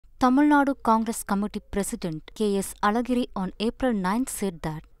Tamil Nadu Congress Committee President KS Alagiri on April 9 said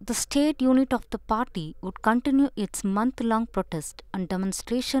that the state unit of the party would continue its month-long protest and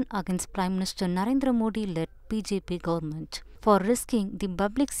demonstration against Prime Minister Narendra Modi-led BJP government for risking the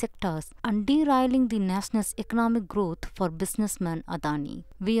public sectors and derailing the nation's economic growth for businessman Adani.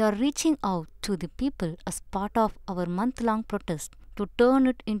 We are reaching out to the people as part of our month-long protest to turn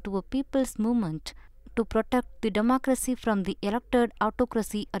it into a people's movement to protect the democracy from the elected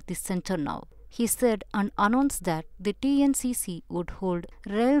autocracy at the center now. He said and announced that the TNCC would hold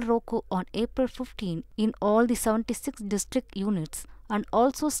rail roko on April 15 in all the 76 district units and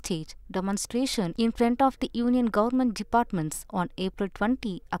also stage demonstration in front of the union government departments on April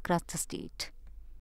 20 across the state.